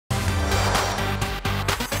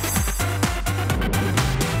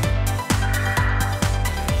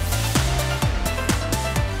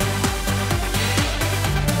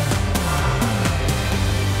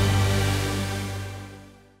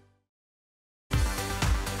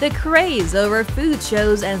The craze over food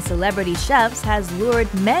shows and celebrity chefs has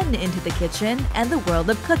lured men into the kitchen and the world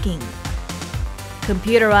of cooking.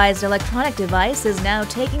 Computerized electronic device is now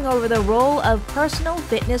taking over the role of personal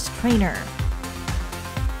fitness trainer.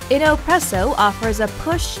 Innopresso offers a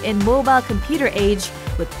push-in mobile computer age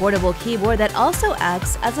with portable keyboard that also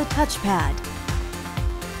acts as a touchpad.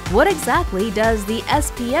 What exactly does the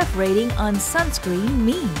SPF rating on sunscreen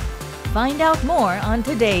mean? Find out more on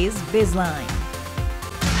today's Bizline.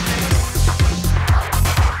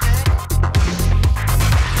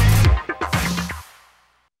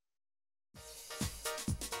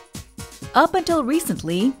 Up until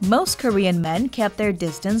recently, most Korean men kept their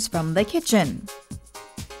distance from the kitchen.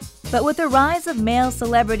 But with the rise of male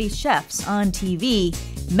celebrity chefs on TV,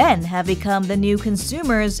 men have become the new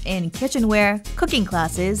consumers in kitchenware, cooking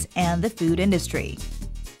classes, and the food industry.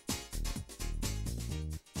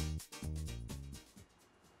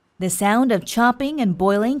 The sound of chopping and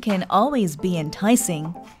boiling can always be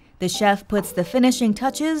enticing. The chef puts the finishing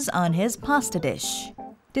touches on his pasta dish.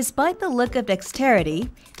 Despite the look of dexterity,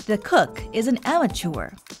 the cook is an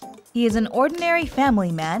amateur. He is an ordinary family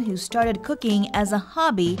man who started cooking as a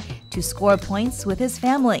hobby to score points with his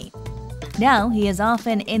family. Now he is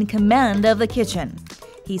often in command of the kitchen.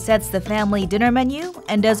 He sets the family dinner menu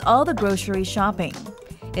and does all the grocery shopping.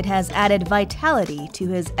 It has added vitality to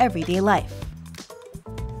his everyday life.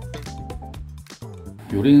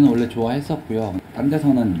 요리는 원래 좋아했었고요. 딴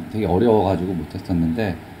데서는 되게 어려워가지고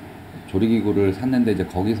못했었는데 조리기구를 샀는데 이제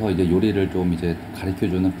거기서 이제 요리를 좀 이제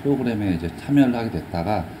가르쳐주는 프로그램에 이제 참여를 하게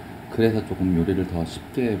됐다가 그래서 조금 요리를 더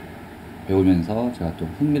쉽게 배우면서 제가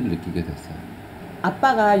좀 흥미를 느끼게 됐어요.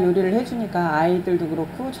 아빠가 요리를 해주니까 아이들도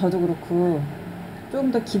그렇고 저도 그렇고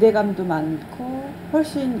좀 더 기대감도 많고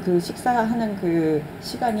훨씬 그 식사하는 그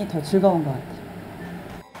시간이 더 즐거운 것 같아요.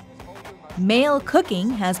 Male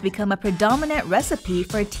cooking has become a predominant recipe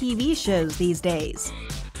for TV shows these days.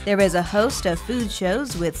 There is a host of food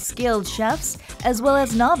shows with skilled chefs as well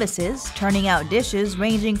as novices turning out dishes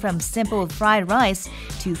ranging from simple fried rice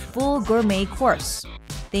to full gourmet course.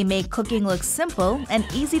 They make cooking look simple and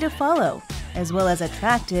easy to follow, as well as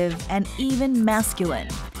attractive and even masculine.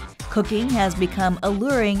 Cooking has become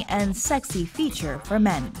alluring and sexy feature for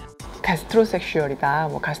men. 가스트로섹슈얼이다,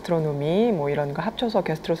 뭐 가스트로노미, 뭐 이런 거 합쳐서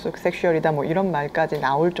가스트로섹슈얼이다, 뭐 이런 말까지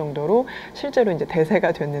나올 정도로 실제로 이제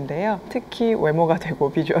대세가 됐는데요. 특히 외모가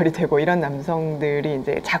되고 비주얼이 되고 이런 남성들이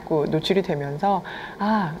이제 자꾸 노출이 되면서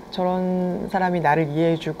아, 저런 사람이 나를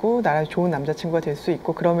이해해주고 나를 좋은 남자친구가 될 수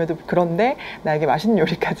있고 그런데 나에게 맛있는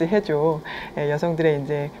요리까지 해줘. 여성들의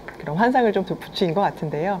이제 그런 환상을 좀 부추긴 것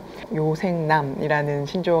같은데요. 요생남이라는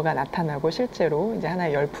신조어가 나타나고 실제로 이제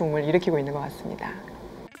하나의 열풍을 일으키고 있는 것 같습니다.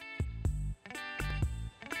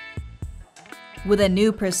 With a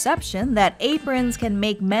new perception that aprons can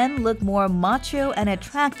make men look more macho and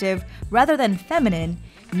attractive rather than feminine,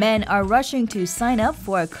 men are rushing to sign up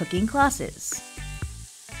for cooking classes.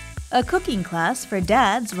 A cooking class for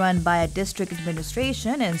dads run by a district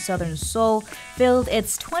administration in southern Seoul filled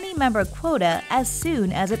its 20-member quota as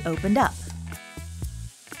soon as it opened up.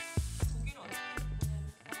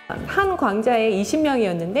 한 광자에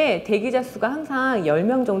 20명이었는데 대기자 수가 항상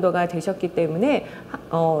 10명 정도가 되셨기 때문에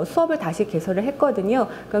수업을 다시 개설을 했거든요.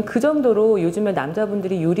 그러니까 그 정도로 요즘에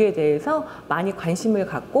남자분들이 요리에 대해서 많이 관심을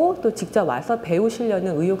갖고 또 직접 와서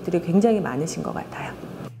배우시려는 의욕들이 굉장히 많으신 것 같아요.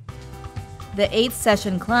 The 8th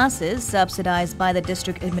session classes, subsidized by the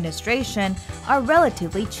district administration, are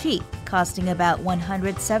relatively cheap, costing about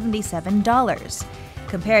 $177.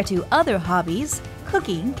 Compared to other hobbies,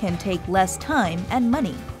 cooking can take less time and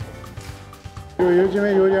money.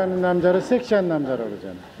 요즘에 요리하는 남자를 섹시한 남자라고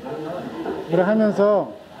그러잖아. 그걸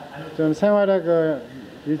하면서 좀 생활의 그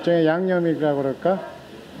일종의 양념이라고 그럴까?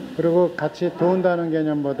 그리고 같이 도운다는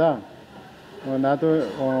개념보다 나도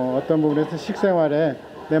어떤 부분에서 식생활에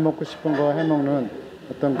내 먹고 싶은 거 해먹는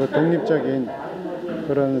어떤 그 독립적인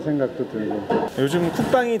그런 생각도 들고. 요즘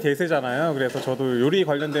쿡방이 대세잖아요. 그래서 저도 요리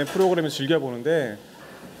관련된 프로그램을 즐겨보는데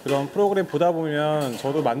그런 프로그램 보다 보면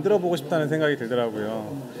저도 만들어 보고 싶다는 생각이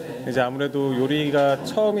들더라고요. 이제 아무래도 요리가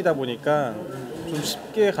처음이다 보니까 좀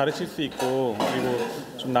쉽게 가르칠 수 있고 그리고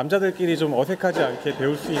좀 남자들끼리 좀 어색하지 않게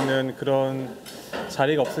배울 수 있는 그런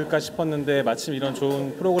자리가 없을까 싶었는데 마침 이런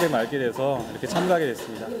좋은 프로그램을 알게 돼서 이렇게 참가하게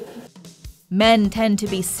됐습니다. Men tend to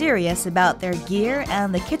be serious about their gear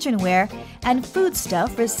and the kitchenware, and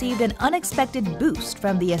foodstuff received an unexpected boost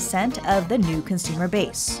from the ascent of the new consumer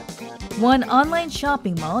base. One online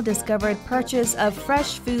shopping mall discovered purchase of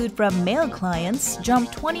fresh food from male clients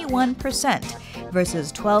jumped 21%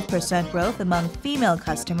 versus 12% growth among female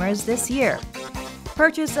customers this year.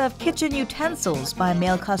 Purchase of kitchen utensils by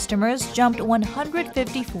male customers jumped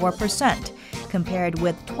 154% compared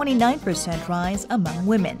with 29% rise among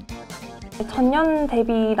women. 전년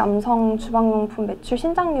대비 남성 주방용품 매출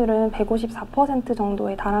신장률은 154%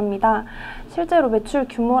 정도에 달합니다. 실제로 매출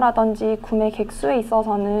규모라든지 구매 객수에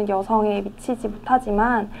있어서는 여성에 미치지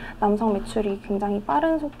못하지만 남성 매출이 굉장히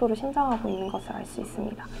빠른 속도로 신장하고 있는 것을 알 수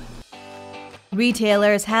있습니다.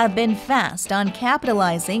 Retailers have been fast on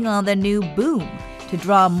capitalizing on the new boom to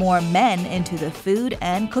draw more men into the food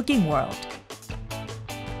and cooking world.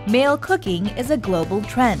 Male cooking is a global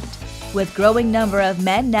trend, with growing number of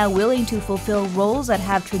men now willing to fulfill roles that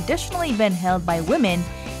have traditionally been held by women.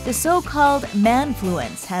 The so-called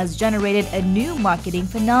manfluence has generated a new marketing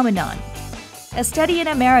phenomenon. A study in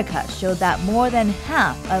America showed that more than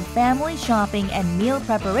half of family shopping and meal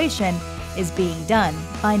preparation is being done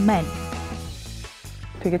by men.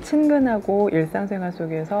 되게 친근하고 일상생활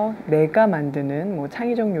속에서 내가 만드는 뭐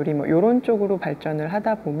창의적 요리 뭐 이런 쪽으로 발전을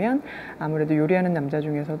하다 보면 아무래도 요리하는 남자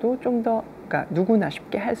중에서도 좀 더 그러니까 누구나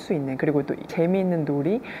쉽게 할 수 있는 그리고 또 재미있는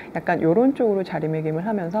놀이 약간 이런 쪽으로 자리매김을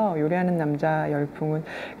하면서 요리하는 남자 열풍은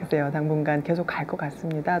글쎄요 당분간 계속 갈 것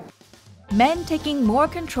같습니다. Men taking more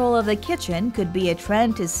control of the kitchen could be a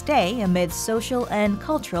trend to stay amid social and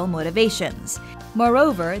cultural motivations.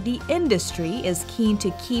 Moreover, the industry is keen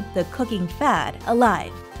to keep the cooking fad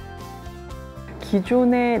alive.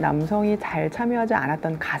 기존에 남성이 잘 참여하지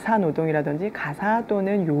않았던 가사 노동이라든지 가사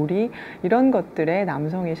또는 요리 이런 것들에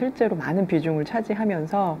남성이 실제로 많은 비중을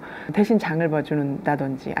차지하면서 대신 장을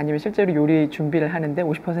봐준다든지 아니면 실제로 요리 준비를 하는데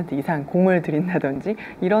 50% 이상 공을 들인다든지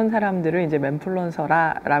이런 사람들을 이제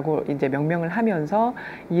맨플루언서라고 이제 명명을 하면서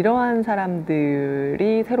이러한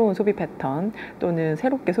사람들이 새로운 소비 패턴 또는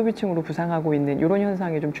새롭게 소비층으로 부상하고 있는 이런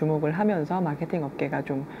현상에 좀 주목을 하면서 마케팅 업계가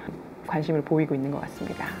좀 관심을 보이고 있는 것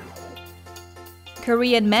같습니다.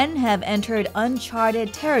 Korean men have entered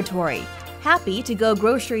uncharted territory, happy to go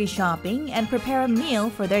grocery shopping and prepare a meal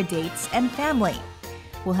for their dates and family.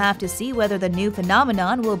 We'll have to see whether the new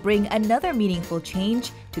phenomenon will bring another meaningful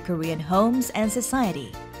change to Korean homes and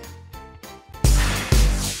society.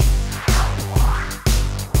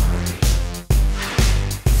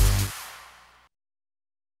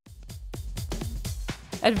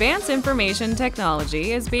 Advanced information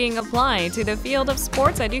technology is being applied to the field of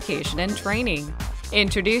sports education and training.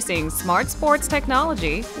 Introducing smart sports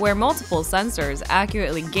technology, where multiple sensors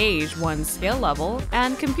accurately gauge one's skill level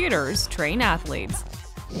and computers train athletes.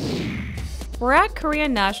 We're at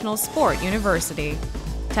Korean National Sport University.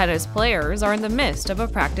 Tennis players are in the midst of a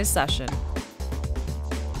practice session.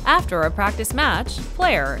 After a practice match,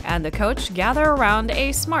 player and the coach gather around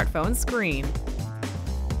a smartphone screen.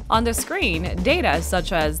 On the screen, data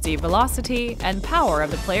such as the velocity and power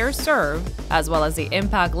of the player's serve, as well as the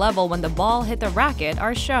impact level when the ball hit the racket,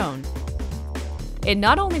 are shown. It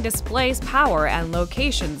not only displays power and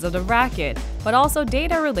locations of the racket, but also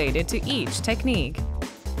data related to each technique.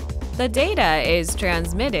 The data is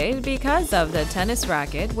transmitted because of the tennis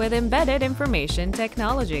racket with embedded information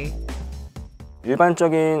technology.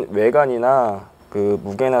 일반적인 외관이나 그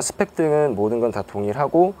무게나 스펙 등은 모든 건 다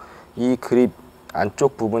동일하고 이 그립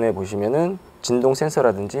안쪽 부분에 보시면은 진동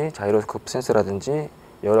센서라든지 자이로스코프 센서라든지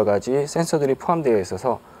여러 가지 센서들이 포함되어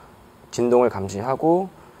있어서 진동을 감지하고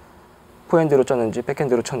포핸드로 쳤는지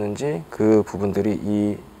백핸드로 쳤는지 그 부분들이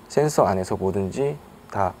이 센서 안에서 뭐든지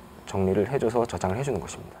다 정리를 해줘서 저장을 해주는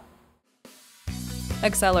것입니다.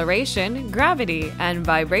 Acceleration, gravity, and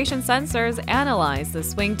vibration sensors analyze the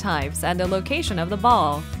swing types and the location of the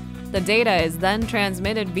ball. The data is then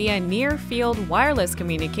transmitted via near-field wireless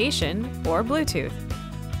communication, or Bluetooth.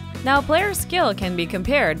 Now, player skill can be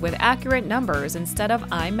compared with accurate numbers instead of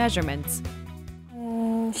eye measurements.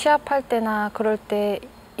 시합할 때나 그럴 때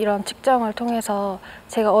이런 측정을 통해서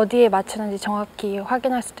제가 어디에 맞추는지 정확히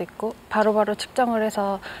확인할 수도 있고 바로바로 측정을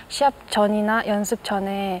해서 시합 전이나 연습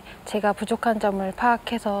전에 제가 부족한 점을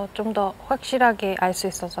파악해서 좀 더 확실하게 알 수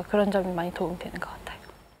있어서 그런 점이 많이 도움이 되는 것 같아요.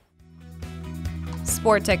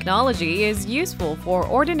 Sport technology is useful for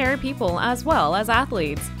ordinary people as well as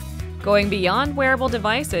athletes, going beyond wearable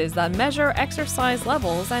devices that measure exercise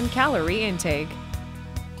levels and calorie intake.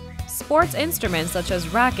 Sports instruments such as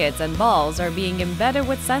rackets and balls are being embedded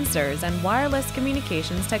with sensors and wireless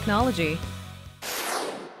communications technology.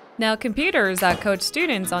 Now, computers that coach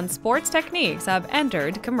students on sports techniques have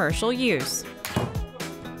entered commercial use.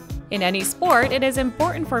 In any sport, it is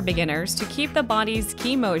important for beginners to keep the body's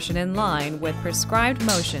key motion in line with prescribed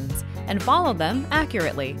motions and follow them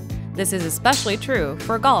accurately. This is especially true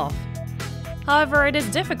for golf. However, it is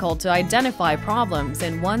difficult to identify problems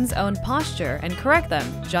in one's own posture and correct them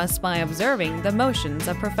just by observing the motions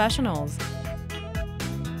of professionals.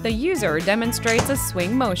 The user demonstrates a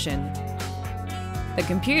swing motion. The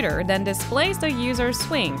computer then displays the user's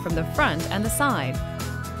swing from the front and the side.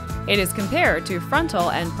 It is compared to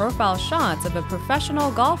frontal and profile shots of a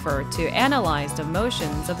professional golfer to analyze the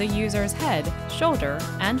motions of the user's head, shoulder,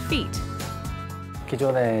 and feet.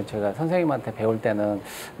 기존에 제가 선생님한테 배울 때는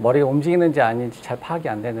머리가 움직이는지 아닌지 잘 파악이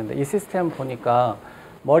안 됐는데 이 시스템 보니까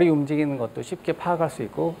머리 움직이는 것도 쉽게 파악할 수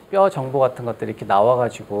있고 뼈 정보 같은 것들이 이렇게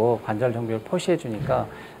나와가지고 관절 정보를 표시해 주니까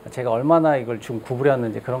제가 얼마나 이걸 좀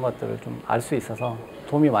구부렸는지 그런 것들을 좀 알 수 있어서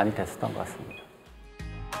도움이 많이 됐었던 것 같습니다.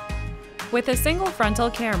 With a single frontal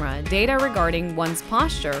camera, data regarding one's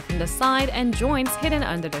posture from the side and joints hidden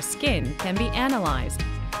under the skin can be analyzed.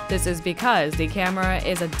 This is because the camera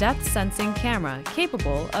is a depth-sensing camera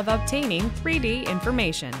capable of obtaining 3D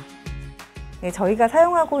information. 네, 저희가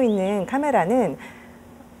사용하고 있는 카메라는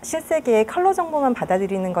실세계의 컬러 정보만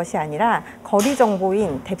받아들이는 것이 아니라 거리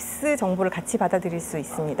정보인 뎁스 정보를 같이 받아들일 수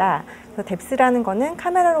있습니다. 그래서 뎁스라는 것은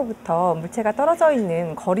카메라로부터 물체가 떨어져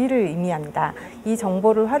있는 거리를 의미합니다. 이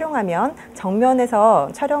정보를 활용하면 정면에서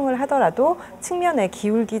촬영을 하더라도 측면의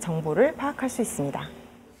기울기 정보를 파악할 수 있습니다.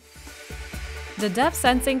 The depth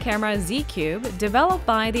sensing camera Z-Cube, developed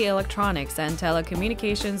by the Electronics and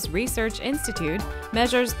Telecommunications Research Institute,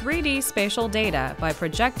 measures 3D spatial data by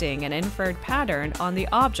projecting an inferred pattern on the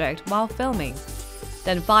object while filming.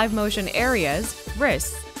 Then 5 motion areas,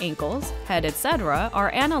 wrists, ankles, head, etc. are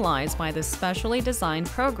analyzed by the specially designed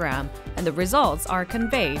program, and the results are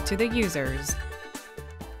conveyed to the users.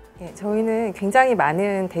 네, 저희는 굉장히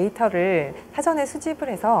많은 데이터를 사전에 수집을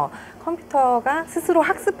해서 컴퓨터가 스스로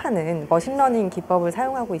학습하는 머신러닝 기법을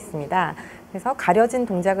사용하고 있습니다. 그래서 가려진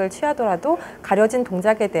동작을 취하더라도 가려진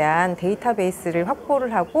동작에 대한 데이터베이스를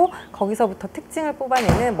확보를 하고 거기서부터 특징을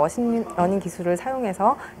뽑아내는 머신러닝 기술을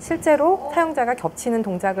사용해서 실제로 사용자가 겹치는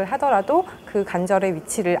동작을 하더라도 그 관절의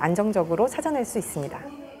위치를 안정적으로 찾아낼 수 있습니다.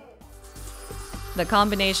 The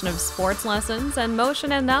combination of sports lessons and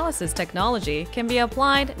motion analysis technology can be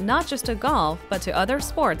applied not just to golf, but to other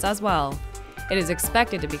sports as well. It is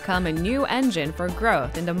expected to become a new engine for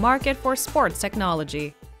growth in the market for sports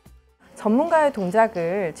technology. 전문가의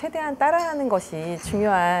동작을 최대한 따라하는 것이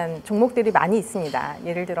중요한 종목들이 많이 있습니다.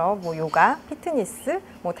 예를 들어 요가, 피트니스,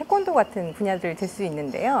 태권도 같은 분야들을 들 수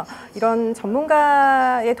있는데요. 이런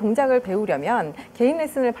전문가의 동작을 배우려면 개인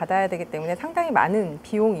레슨을 받아야 되기 때문에 상당히 많은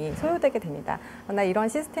비용이 소요되게 됩니다. 그러나 이런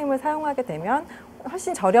시스템을 사용하게 되면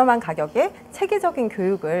훨씬 저렴한 가격에 체계적인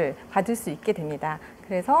교육을 받을 수 있게 됩니다.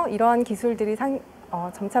 그래서 이러한 기술들이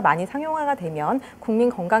점차 많이 상용화가 되면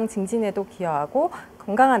국민 건강 증진에도 기여하고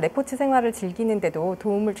건강한 레포츠 생활을 즐기는 데도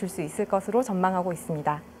도움을 줄 수 있을 것으로 전망하고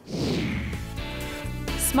있습니다.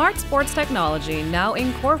 Smart sports technology now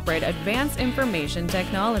incorporate advanced information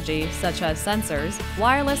technology such as sensors,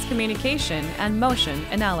 wireless communication, and motion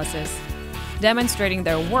analysis, demonstrating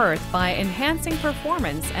their worth by enhancing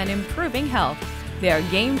performance and improving health. They are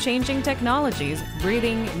game-changing technologies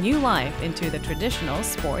breathing new life into the traditional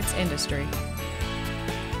sports industry.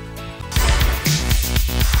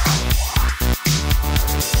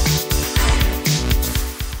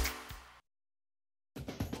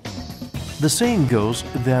 The saying goes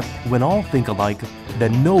that when all think alike,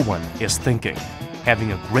 then no one is thinking.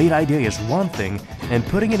 Having a great idea is one thing, and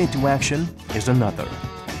putting it into action is another.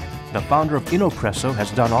 The founder of Innopresso has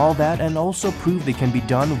done all that and also proved it can be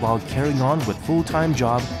done while carrying on with full-time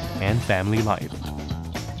job and family life.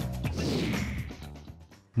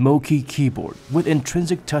 Moki Keyboard, with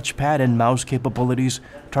intrinsic touchpad and mouse capabilities,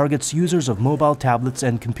 targets users of mobile tablets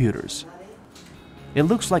and computers. It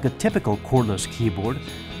looks like a typical cordless keyboard,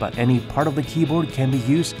 but any part of the keyboard can be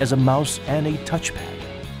used as a mouse and a touchpad.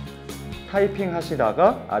 타이핑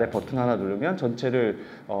하시다가 아래 버튼 하나 누르면 전체를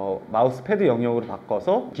마우스 패드 영역으로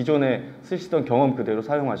바꿔서 기존에 쓰시던 경험 그대로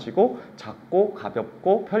사용하시고 작고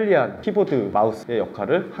가볍고 편리한 키보드 마우스의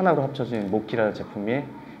역할을 하나로 합쳐진 모키라는 제품이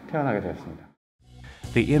태어나게 되었습니다.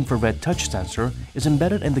 The infrared touch sensor is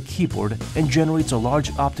embedded in the keyboard and generates a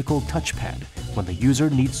large optical touchpad when the user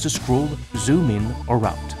needs to scroll, zoom in, or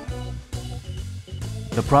out.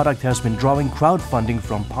 The product has been drawing crowdfunding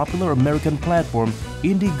from popular American platform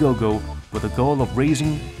Indiegogo with a goal of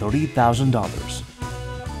raising $30,000.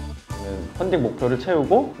 펀딩 목표를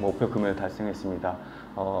채우고 목표 금액을 달성했습니다.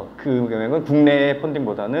 그 금액은 국내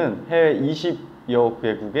펀딩보다는 해외 20여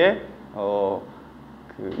개국의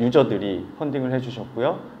유저들이 펀딩을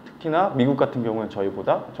해주셨고요. 특히나 미국 같은 경우는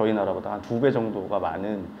저희 나라보다 한 2배 정도가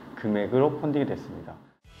많은 금액으로 펀딩이 됐습니다.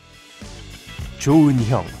 Jo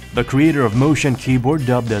Eun-hyung, the creator of motion keyboard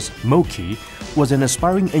dubbed as Moki, was an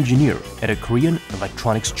aspiring engineer at a Korean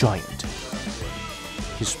electronics giant.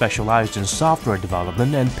 He specialized in software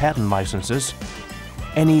development and patent licenses,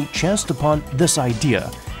 and he chanced upon this idea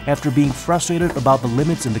after being frustrated about the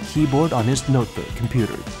limits in the keyboard on his notebook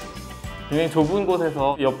computer. 굉장히 좁은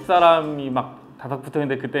곳에서 옆 사람이 막 다닥 붙어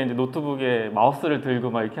있는데 그때 이제 노트북에 마우스를 들고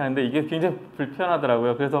막 이렇게 하는데 이게 굉장히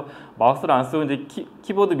불편하더라고요. 그래서 마우스를 안 쓰고 이제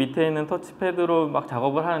키보드 밑에 있는 터치패드로 막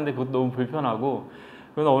작업을 하는데 그것도 너무 불편하고,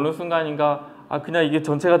 그래서 어느 순간인가 그냥 이게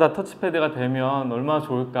전체가 다 터치패드가 되면 얼마나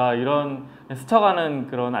좋을까, 이런 스쳐가는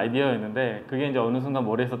그런 아이디어였는데 그게 이제 어느 순간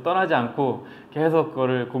머리에서 떠나지 않고 계속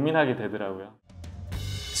그거를 고민하게 되더라고요.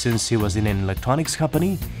 Since he was in an electronics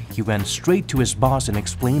company, he went straight to his boss and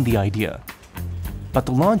explained the idea. But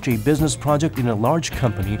to launch a business project in a large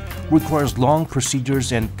company requires long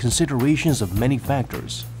procedures and considerations of many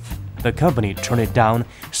factors. The company turned it down,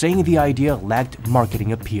 saying the idea lacked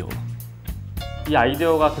marketing appeal. 이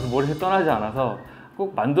아이디어가 계속 머리에서 떠나지 않아서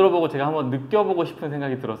꼭 만들어보고 제가 한번 느껴보고 싶은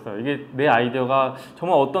생각이 들었어요. 이게 내 아이디어가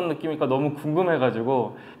정말 어떤 느낌일까 너무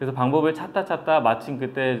궁금해가지고, 그래서 방법을 찾다 마침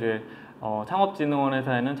그때 이제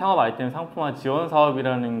창업진흥원에서는 창업 아이템 상품화 지원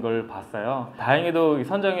사업이라는 걸 봤어요. 다행히도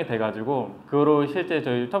선정이 돼가지고 그거로 실제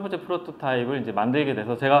저희 첫 번째 프로토타입을 이제 만들게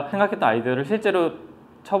돼서 제가 생각했던 아이디어를 실제로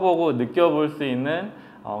쳐보고 느껴볼 수 있는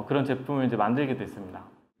그런 제품을 이제 만들게 됐습니다.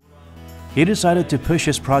 He decided to push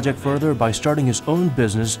his project further by starting his own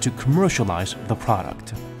business to commercialize the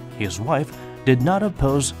product. His wife did not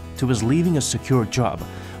oppose to his leaving a secure job,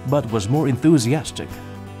 but was more enthusiastic.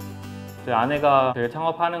 제 아내가 제가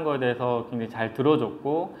창업하는 거에 대해서 굉장히 잘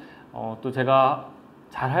들어줬고 또 제가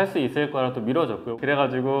잘 할 수 있을 거라 또 밀어줬고요.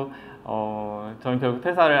 그래가지고 저는 결국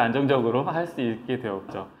퇴사를 안정적으로 할 수 있게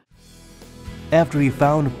되었죠. After he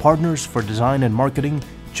found partners for design and marketing,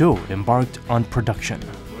 Joe embarked on production.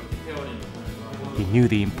 He knew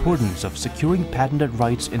the importance of securing patented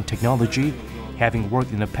rights in technology, having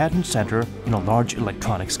worked in a patent center in a large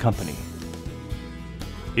electronics company.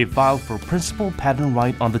 He filed for principal patent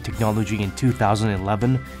right on the technology in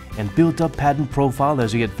 2011 and built up patent profile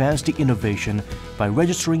as he advanced the innovation by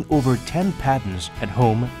registering over 10 patents at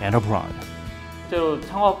home and abroad. 실제로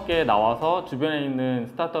창업계에 나와서 주변에 있는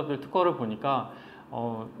스타트업들 특허를 보니까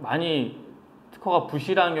많이 특허가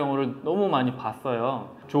부실한 경우를 너무 많이 봤어요.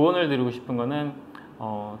 조언을 드리고 싶은 거는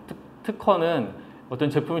특허는 어떤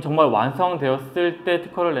제품이 정말 완성되었을 때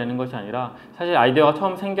특허를 내는 것이 아니라 사실 아이디어가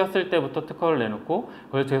처음 생겼을 때부터 특허를 내놓고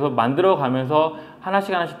그래서 계속 만들어가면서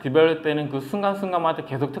하나씩 디벨롭되는 그 순간순간마다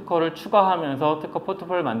계속 특허를 추가하면서 특허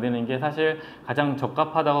포트폴리오를 만드는 게 사실 가장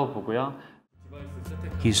적합하다고 보고요.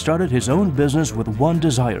 He started his own business with one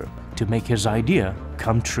desire, to make his idea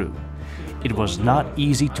come true. It was not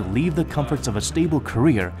easy to leave the comforts of a stable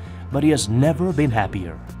career, but he has never been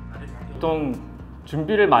happier. 보통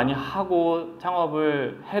준비를 많이 하고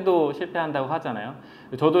창업을 해도 실패한다고 하잖아요.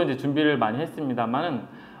 저도 이제 준비를 많이 했습니다만은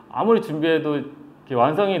아무리 준비해도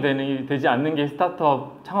완성이 되지 않는 게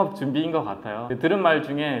스타트업 창업 준비인 것 같아요. 들은 말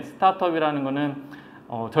중에 스타트업이라는 거는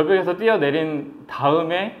절벽에서 뛰어내린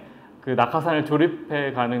다음에 그 낙하산을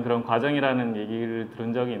조립해 가는 그런 과정이라는 얘기를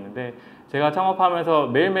들은 적이 있는데 제가 창업하면서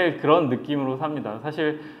매일매일 그런 느낌으로 삽니다.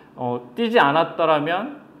 사실 뛰지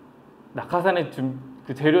않았더라면 낙하산의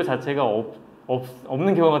그 재료 자체가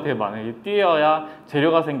없는 경우가 되게 많아요. 뛰어야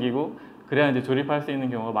재료가 생기고 그래야 이제 조립할 수 있는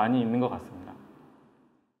경우가 많이 있는 것 같습니다.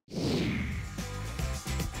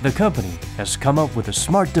 The company has come up with a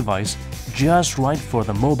smart device just right for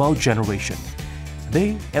the mobile generation.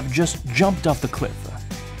 They have just jumped off the cliff.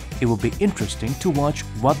 It will be interesting to watch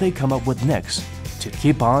what they come up with next to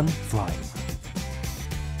keep on flying.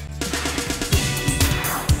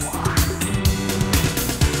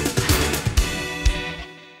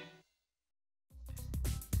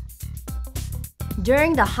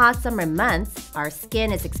 During the hot summer months, our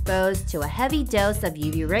skin is exposed to a heavy dose of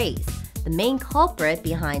UV rays, the main culprit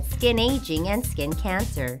behind skin aging and skin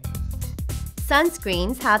cancer.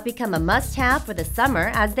 Sunscreens have become a must-have for the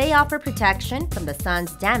summer as they offer protection from the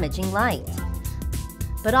sun's damaging light.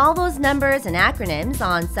 But all those numbers and acronyms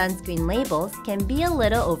on sunscreen labels can be a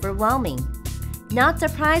little overwhelming. Not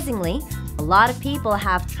surprisingly, a lot of people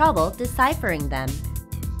have trouble deciphering them.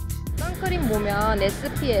 선크림 보면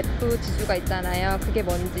SPF 지수가 있잖아요. 그게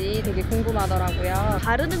뭔지 되게 궁금하더라고요.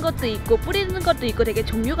 바르는 것도 있고 뿌리는 것도 있고 되게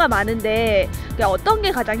종류가 많은데 어떤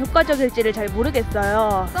게 가장 효과적일지를 잘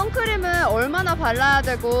모르겠어요. 선크림은 얼마나 발라야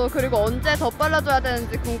되고 그리고 언제 더 발라줘야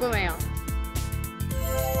되는지 궁금해요.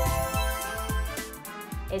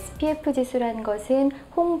 SPF 지수라는 것은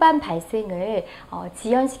홍반 발생을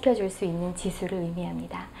지연시켜 줄 수 있는 지수를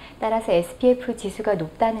의미합니다. 따라서 SPF 지수가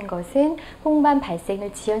높다는 것은 홍반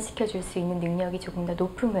발생을 지연시켜 줄 수 있는 능력이 조금 더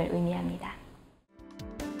높음을 의미합니다.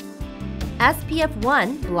 SPF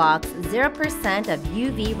 1 blocks 0% of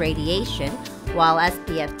UV radiation, while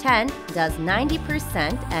SPF 10 does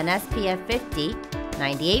 90% and SPF 50,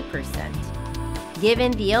 98%.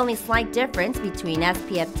 Given the only slight difference between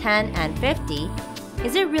SPF 10 and 50,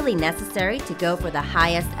 is it really necessary to go for the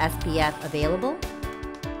highest SPF available?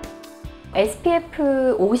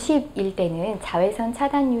 SPF 50일 때는 자외선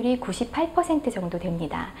차단율이 98% 정도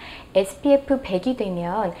됩니다. SPF 100이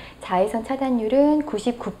되면 자외선 차단율은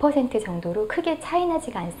 99% 정도로 크게 차이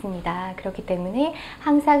나지가 않습니다. 그렇기 때문에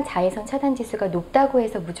항상 자외선 차단 지수가 높다고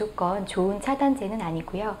해서 무조건 좋은 차단제는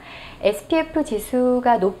아니고요. SPF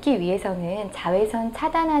지수가 높기 위해서는 자외선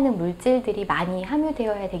차단하는 물질들이 많이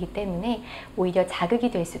함유되어야 되기 때문에 오히려 자극이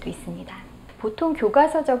될 수도 있습니다. 보통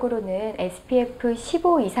교과서적으로는 SPF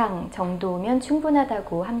 15 이상 정도면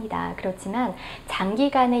충분하다고 합니다. 그렇지만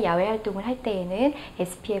장기간의 야외 활동을 할 때에는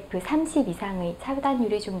SPF 30 이상의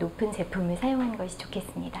차단율이 좀 높은 제품을 사용하는 것이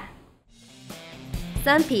좋겠습니다.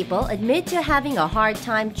 Some people admit to having a hard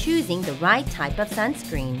time choosing the right type of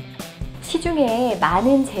sunscreen. 시중에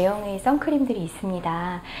많은 제형의 선크림들이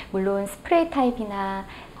있습니다. 물론 스프레이 타입이나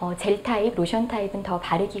젤 타입, 로션 타입은 더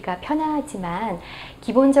바르기가 편하지만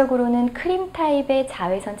기본적으로는 크림 타입의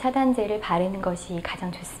자외선 차단제를 바르는 것이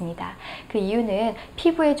가장 좋습니다. 그 이유는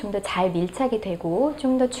피부에 좀 더 잘 밀착이 되고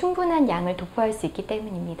좀 더 충분한 양을 도포할 수 있기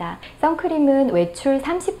때문입니다. 선크림은 외출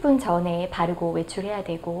 30분 전에 바르고 외출해야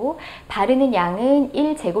되고 바르는 양은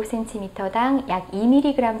 1제곱센티미터당 약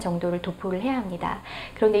 2mg 정도를 도포를 해야 합니다.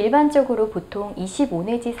 그런데 일반적으로 보통 25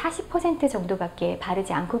 내지 40% 정도밖에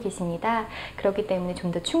바르지 않고 계십니다. 그렇기 때문에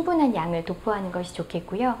좀 더 충분한 양을 도포하는 것이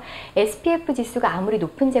좋겠고요. SPF 지수가 아무리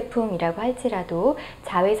높은 제품이라고 할지라도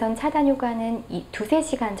자외선 차단 효과는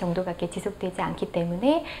 2-3시간 정도밖에 지속되지 않기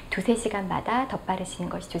때문에 2-3시간마다 덧바르시는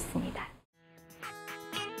것이 좋습니다.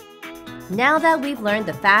 Now that we've learned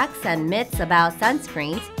the facts and myths about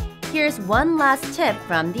sunscreens, here's one last tip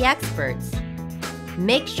from the experts.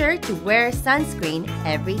 Make sure to wear sunscreen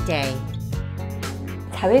every day.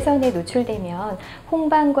 자외선에 노출되면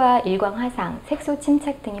홍반과 일광화상, 색소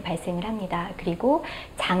침착 등이 발생을 합니다. 그리고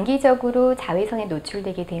장기적으로 자외선에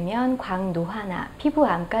노출되게 되면 광노화나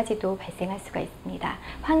피부암까지도 발생할 수가 있습니다.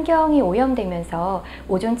 환경이 오염되면서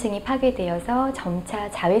오존층이 파괴되어서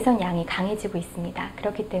점차 자외선 양이 강해지고 있습니다.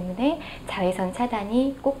 그렇기 때문에 자외선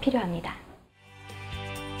차단이 꼭 필요합니다.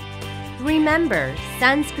 Remember,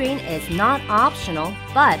 sunscreen is not optional,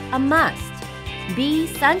 but a must. Be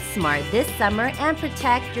sun smart this summer and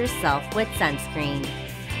protect yourself with sunscreen.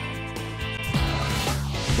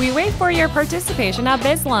 We wait for your participation at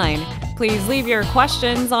Bizline. Please leave your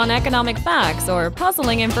questions on economic facts or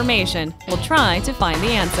puzzling information. We'll try to find the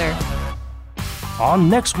answer. On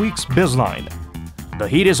next week's Bizline, the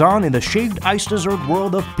heat is on in the shaved ice desert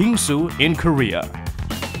world of bingsu in Korea.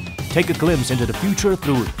 Take a glimpse into the future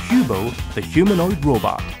through Hubo, the humanoid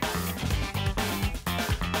robot.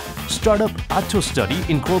 Startup AutoStudy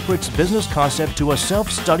incorporates business concept to a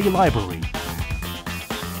self-study library.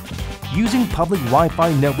 Using public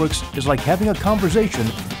Wi-Fi networks is like having a conversation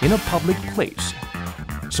in a public place.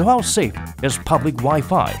 So how safe is public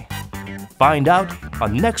Wi-Fi? Find out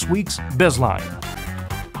on next week's Bizline.